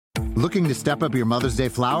Looking to step up your Mother's Day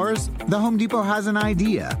flowers? The Home Depot has an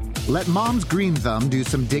idea. Let Mom's Green Thumb do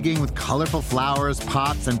some digging with colorful flowers,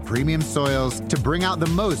 pots, and premium soils to bring out the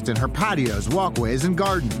most in her patios, walkways, and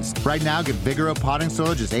gardens. Right now, get Vigoro potting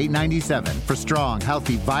soil just $8.97 for strong,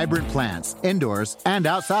 healthy, vibrant plants, indoors and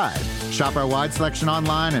outside. Shop our wide selection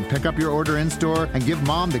online and pick up your order in-store and give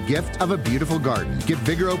Mom the gift of a beautiful garden. Get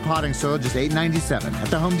Vigoro potting soil just $8.97 at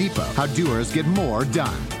the Home Depot. How doers get more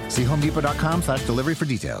done. See homedepot.com/delivery for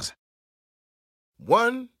details.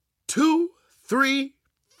 1, 2, 3,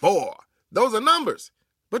 4. Those are numbers,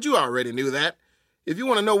 but you already knew that. If you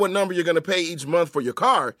want to know what number you're going to pay each month for your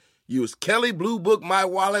car, use Kelley Blue Book My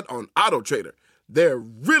Wallet on Auto Trader. They're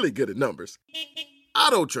really good at numbers.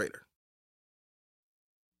 Auto Trader.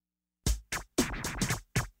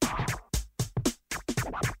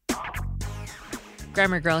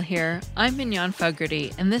 Grammar Girl here. I'm Mignon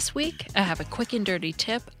Fogarty, and this week I have a quick and dirty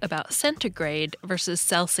tip about centigrade versus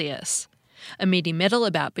Celsius, a meaty middle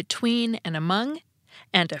about between and among,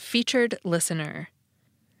 and a featured listener.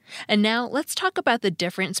 And now let's talk about the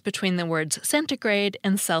difference between the words centigrade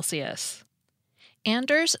and Celsius.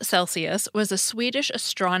 Anders Celsius was a Swedish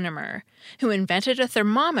astronomer who invented a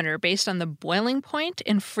thermometer based on the boiling point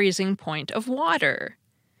and freezing point of water.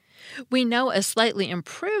 We know a slightly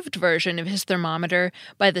improved version of his thermometer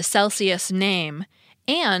by the Celsius name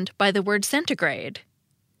and by the word centigrade.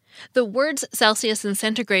 The words Celsius and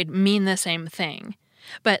centigrade mean the same thing,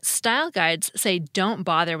 but style guides say don't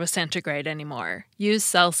bother with centigrade anymore. Use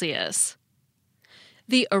Celsius.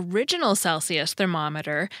 The original Celsius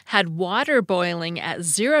thermometer had water boiling at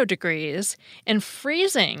 0 degrees and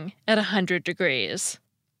freezing at 100 degrees.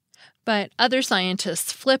 But other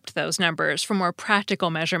scientists flipped those numbers for more practical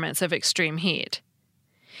measurements of extreme heat.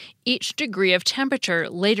 Each degree of temperature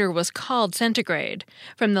later was called centigrade,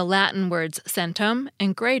 from the Latin words centum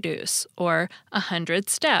and gradus, or 100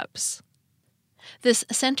 steps. This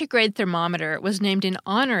centigrade thermometer was named in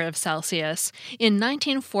honor of Celsius in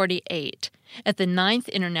 1948 at the 9th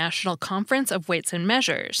International Conference of Weights and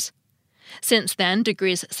Measures. Since then,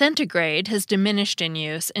 degrees centigrade has diminished in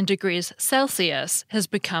use and degrees Celsius has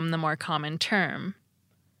become the more common term.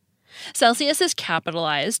 Celsius is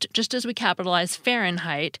capitalized just as we capitalize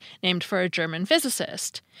Fahrenheit, named for a German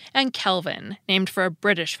physicist, and Kelvin, named for a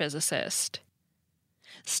British physicist.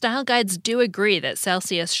 Style guides do agree that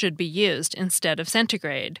Celsius should be used instead of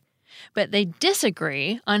centigrade, but they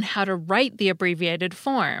disagree on how to write the abbreviated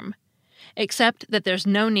form, except that there's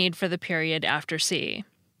no need for the period after C.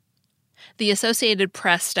 The Associated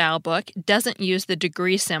Press style book doesn't use the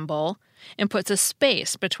degree symbol and puts a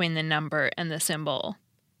space between the number and the symbol.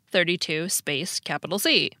 32 space capital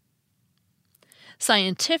C.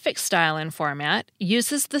 Scientific Style and Format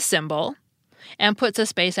uses the symbol and puts a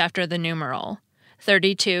space after the numeral.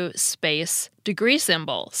 32 space degree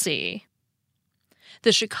symbol C.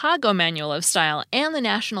 The Chicago Manual of Style and the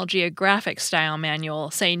National Geographic Style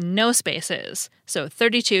Manual say no spaces, so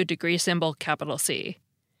 32 degree symbol capital C.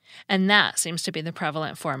 And that seems to be the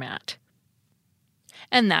prevalent format.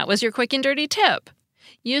 And that was your quick and dirty tip.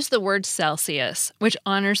 Use the word Celsius, which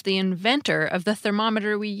honors the inventor of the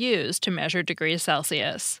thermometer we use to measure degrees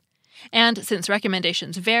Celsius. And since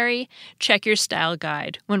recommendations vary, check your style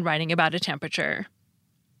guide when writing about a temperature.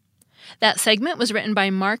 That segment was written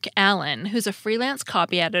by Mark Allen, who's a freelance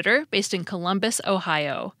copy editor based in Columbus,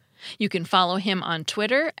 Ohio. You can follow him on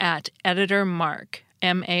Twitter at editormark,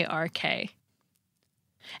 M-A-R-K.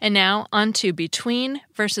 And now on to between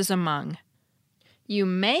versus among. You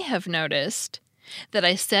may have noticed that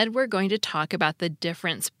I said we're going to talk about the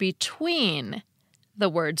difference between the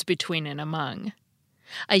words between and among.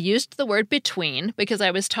 I used the word between because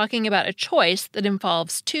I was talking about a choice that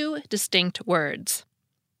involves two distinct words.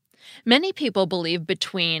 Many people believe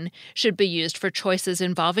between should be used for choices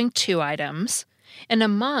involving 2 items, and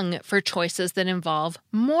among for choices that involve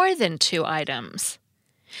more than 2 items.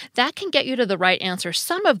 That can get you to the right answer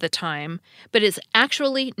some of the time, but it's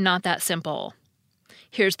actually not that simple.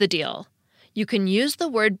 Here's the deal. You can use the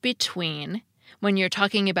word between when you're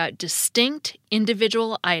talking about distinct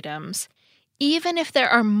individual items, even if there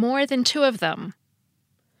are more than 2 of them.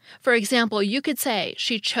 For example, you could say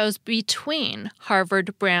she chose between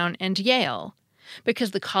Harvard, Brown, and Yale,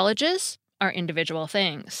 because the colleges are individual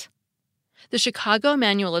things. The Chicago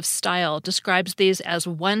Manual of Style describes these as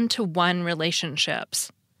one-to-one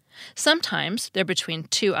relationships. Sometimes they're between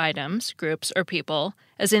 2 items, groups, or people,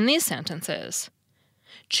 as in these sentences.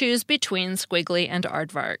 Choose between Squiggly and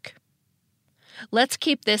Aardvark. Let's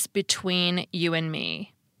keep this between you and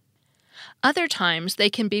me. Other times they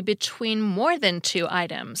can be between more than 2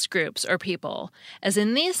 items, groups, or people, as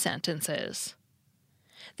in these sentences.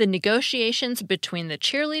 the negotiations between the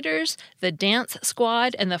cheerleaders, the dance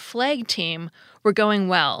squad, and the flag team were going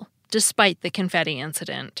well, despite the confetti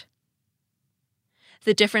incident.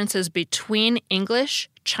 The differences between English,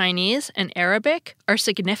 Chinese, and Arabic are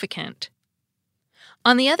significant.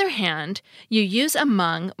 On the other hand, you use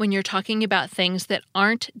among when you're talking about things that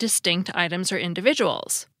aren't distinct items or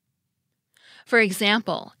individuals. For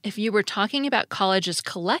example, if you were talking about colleges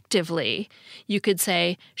collectively, you could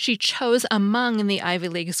say, she chose among the Ivy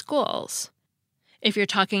League schools. If you're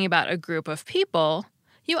talking about a group of people,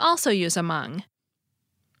 you also use among.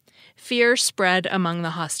 Fear spread among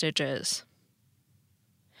the hostages.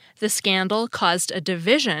 The scandal caused a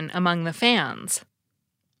division among the fans.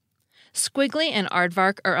 Squiggly and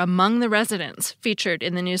Aardvark are among the residents featured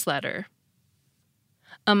in the newsletter.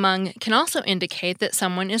 Among can also indicate that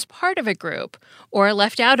someone is part of a group or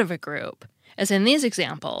left out of a group, as in these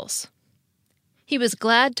examples. He was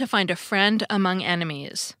glad to find a friend among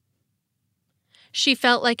enemies. She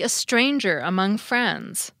felt like a stranger among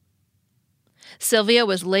friends. Sylvia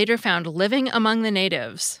was later found living among the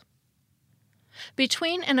natives.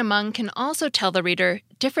 Between and among can also tell the reader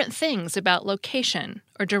different things about location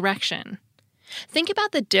or direction. Think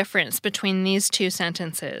about the difference between these two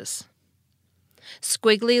sentences.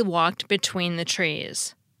 Squiggly walked between the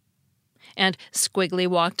trees, and Squiggly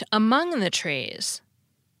walked among the trees.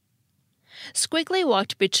 Squiggly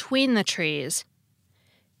walked between the trees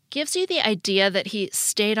gives you the idea that he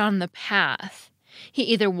stayed on the path. He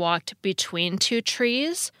either walked between two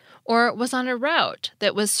trees or was on a route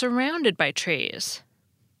that was surrounded by trees.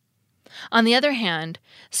 On the other hand,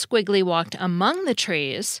 Squiggly walked among the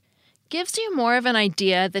trees gives you more of an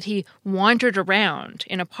idea that he wandered around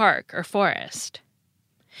in a park or forest.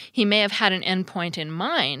 He may have had an endpoint in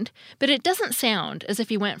mind, but it doesn't sound as if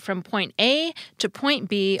he went from point A to point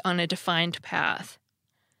B on a defined path.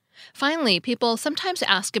 Finally, people sometimes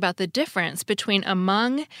ask about the difference between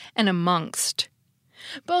among and amongst.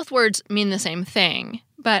 Both words mean the same thing,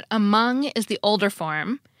 but among is the older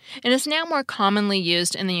form and is now more commonly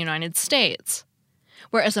used in the United States,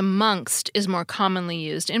 whereas amongst is more commonly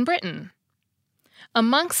used in Britain.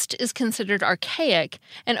 Amongst is considered archaic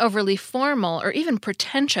and overly formal or even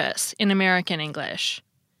pretentious in American English.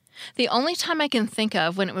 The only time I can think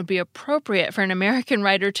of when it would be appropriate for an American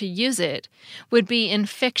writer to use it would be in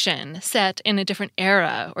fiction set in a different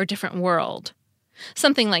era or different world.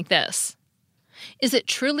 Something like this. Is it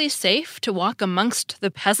truly safe to walk amongst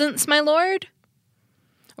the peasants, my lord?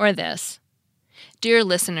 Or this. Dear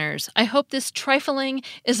listeners, I hope this trifling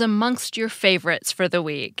is amongst your favorites for the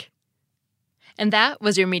week. And that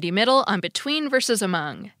was your Meaty Middle on Between versus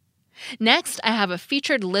Among. Next, I have a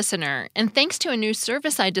featured listener, and thanks to a new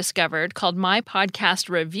service I discovered called My Podcast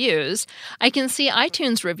Reviews, I can see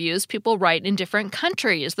iTunes reviews people write in different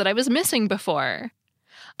countries that I was missing before.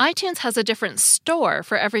 iTunes has a different store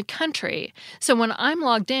for every country, so when I'm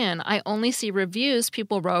logged in, I only see reviews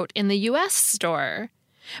people wrote in the US store.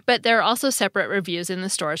 But there are also separate reviews in the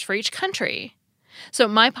stores for each country. So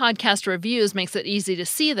My Podcast Reviews makes it easy to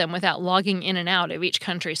see them without logging in and out of each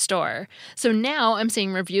country store. So now I'm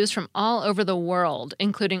seeing reviews from all over the world,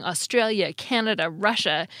 including Australia, Canada,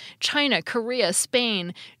 Russia, China, Korea,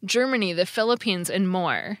 Spain, Germany, the Philippines, and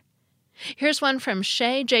more. Here's one from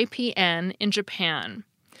Shay JPN in Japan,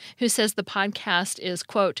 who says the podcast is,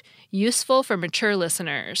 quote, useful for mature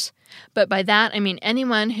listeners. But by that, I mean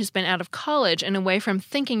anyone who's been out of college and away from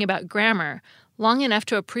thinking about grammar long enough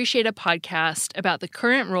to appreciate a podcast about the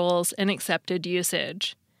current rules and accepted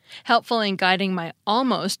usage. Helpful in guiding my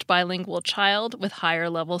almost bilingual child with higher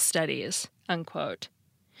level studies, unquote.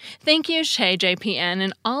 Thank you, Shay JPN,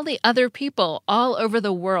 and all the other people all over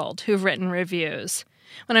the world who've written reviews.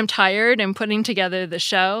 When I'm tired and putting together the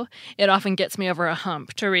show, it often gets me over a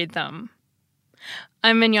hump to read them.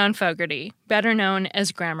 I'm Mignon Fogarty, better known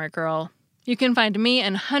as Grammar Girl. You can find me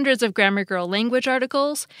and hundreds of Grammar Girl language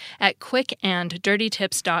articles at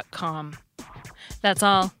quickanddirtytips.com. That's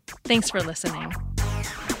all. Thanks for listening.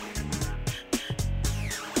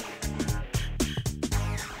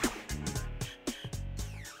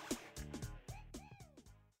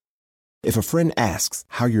 If a friend asks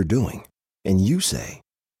how you're doing, and you say,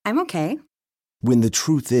 I'm okay. When the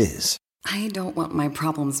truth is, I don't want my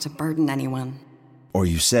problems to burden anyone. Or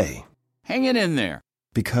you say, hang it in there.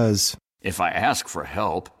 Because if I ask for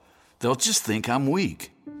help, they'll just think I'm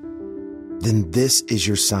weak. Then this is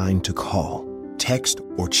your sign to call, text,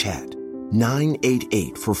 or chat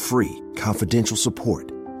 988 for free, confidential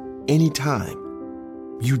support. Anytime.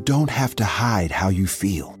 You don't have to hide how you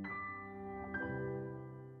feel.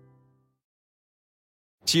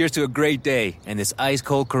 Cheers to a great day and this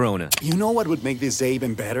ice-cold Corona. You know what would make this day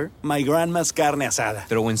even better? My grandma's carne asada.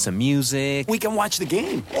 Throw in some music. We can watch the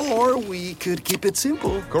game. Or we could keep it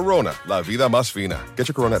simple. Corona, la vida más fina. Get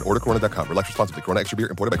your Corona at ordercorona.com. Relax responsibly. Corona Extra Beer,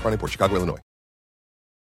 imported by Crown Imports, Chicago, Illinois.